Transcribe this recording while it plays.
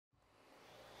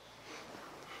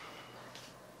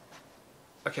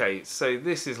Okay, so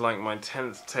this is like my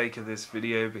 10th take of this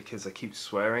video because I keep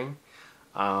swearing.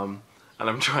 And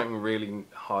I'm trying really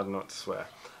hard not to swear.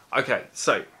 Okay,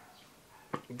 so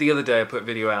the other day I put a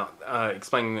video out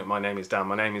explaining that my name is Dan.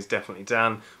 My name is definitely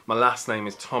Dan. My last name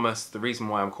is Thomas. The reason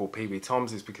why I'm called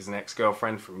PeeWeeToms is because an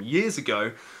ex-girlfriend from years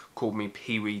ago called me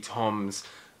PeeWeeToms.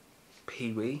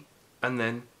 Pee-wee and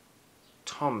then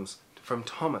Toms from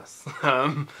Thomas.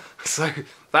 So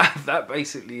that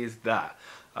basically is that.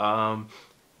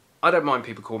 I don't mind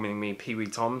people calling me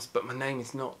PeeWeeToms, but my name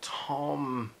is not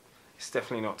Tom. It's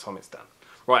definitely not Tom, it's Dan.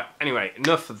 Right, anyway,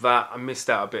 enough of that. I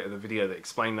missed out a bit of the video that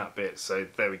explained that bit, so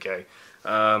there we go.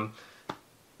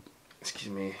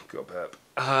 Excuse me, got a burp.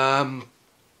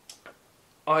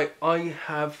 I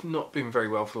have not been very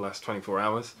well for the last 24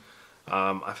 hours.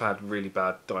 I've had really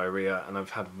bad diarrhea and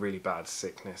I've had really bad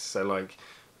sickness. So like,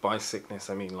 by sickness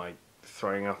I mean like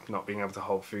throwing up, not being able to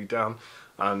hold food down.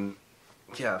 And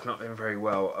yeah, I've not been very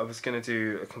well. I was going to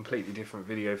do a completely different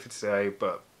video for today,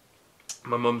 but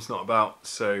my mum's not about,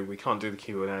 so we can't do the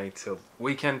Q&A till the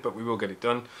weekend, but we will get it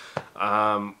done.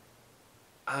 And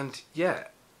yeah,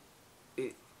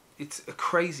 it's a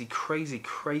crazy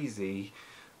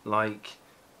like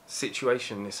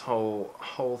situation, this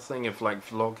whole thing of like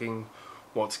vlogging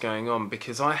what's going on,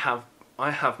 because I have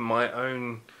my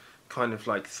own kind of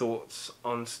like thoughts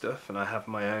on stuff, and I have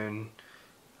my own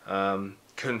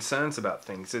concerns about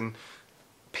things, and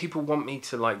people want me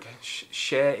to like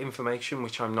share information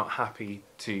which I'm not happy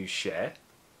to share,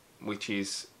 which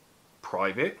is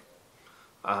private.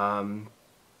 And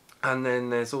then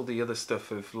there's all the other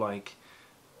stuff of like,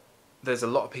 there's a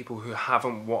lot of people who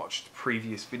haven't watched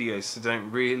previous videos, so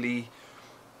don't really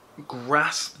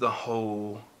grasp the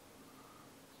whole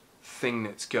thing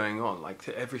that's going on, like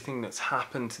everything that's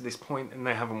happened to this point, and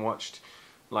they haven't watched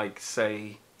like,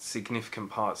 say, significant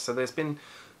parts. So there's been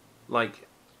like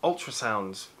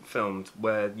ultrasounds filmed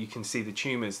where you can see the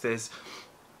tumours. There's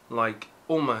like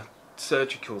all my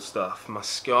surgical stuff, my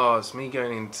scars, me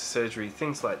going into surgery,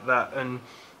 things like that, and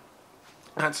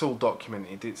that's all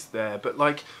documented, it's there. But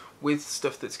like with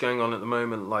stuff that's going on at the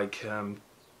moment, like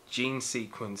gene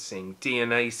sequencing,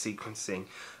 DNA sequencing,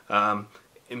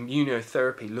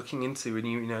 immunotherapy, looking into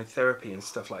immunotherapy and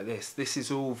stuff like this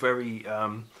is all very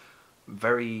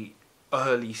very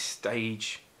early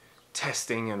stage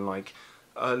testing and like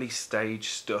early stage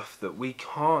stuff that we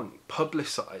can't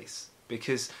publicize,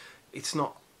 because it's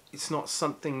not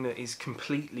something that is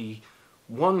completely,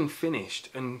 one, finished,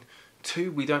 and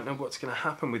two, we don't know what's going to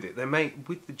happen with it.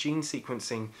 With the gene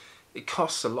sequencing, it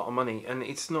costs a lot of money, and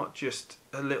it's not just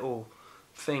a little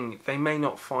thing. They may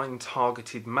not find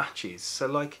targeted matches. So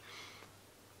like,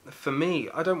 for me,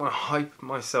 I don't want to hype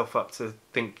myself up to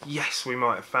think, yes, we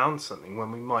might have found something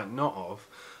when we might not have.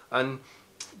 And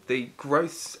the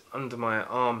growths under my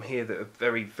arm here that are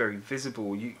very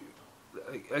visible,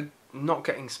 are not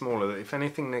getting smaller. If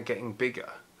anything, they're getting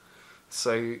bigger.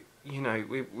 So you know,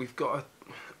 I've got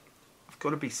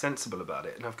to be sensible about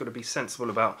it, and I've got to be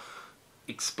sensible about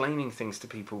explaining things to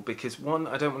people, because one,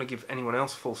 I don't want to give anyone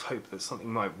else false hope that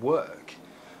something might work,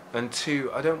 and two,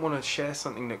 I don't want to share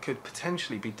something that could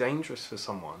potentially be dangerous for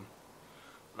someone.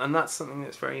 And that's something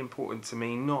that's very important to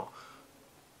me. Not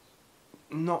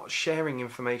sharing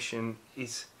information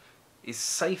is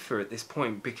safer at this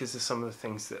point because of some of the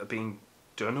things that are being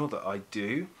done or that I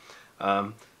do.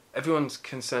 Everyone's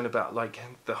concerned about like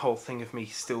the whole thing of me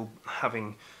still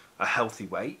having a healthy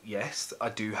weight. Yes, I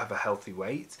do have a healthy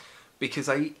weight because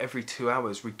I eat every 2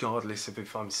 hours regardless of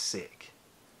if I'm sick.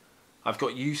 I've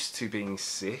got used to being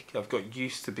sick, I've got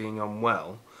used to being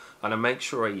unwell, and I make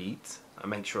sure I eat. I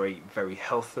make sure I eat very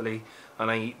healthily, and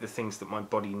I eat the things that my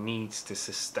body needs to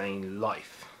sustain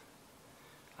life.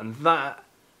 And that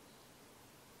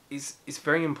is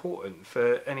very important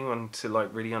for anyone to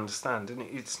like really understand. And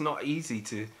it's not easy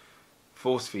to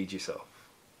force feed yourself.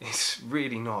 It's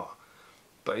really not.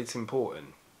 But it's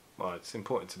important. Well, it's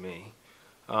important to me.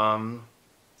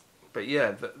 But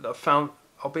yeah,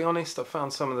 I'll be honest, I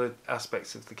found some of the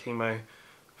aspects of the chemo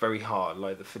very hard,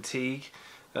 like the fatigue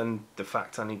and the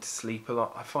fact I need to sleep a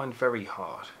lot, I find very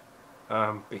hard,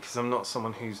 because I'm not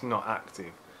someone who's not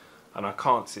active, and I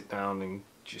can't sit down and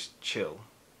just chill,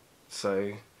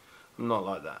 so I'm not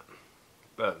like that.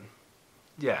 But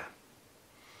yeah,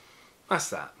 that's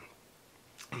that.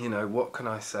 You know, what can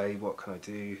I say, what can I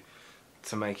do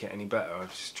to make it any better?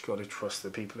 I've just got to trust the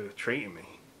people who are treating me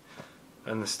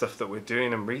and the stuff that we're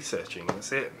doing and researching.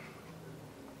 That's it.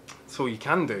 That's all you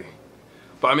can do.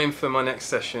 But I'm in for my next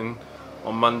session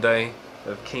on Monday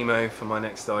of chemo for my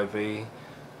next IV,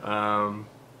 and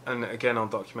again I'll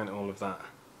document all of that.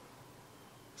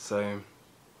 So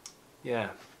yeah,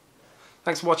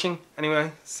 Thanks for watching.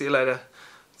 Anyway, see you later.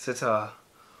 Ta-ta.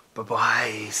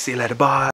 Bye-bye. See you later. Bye.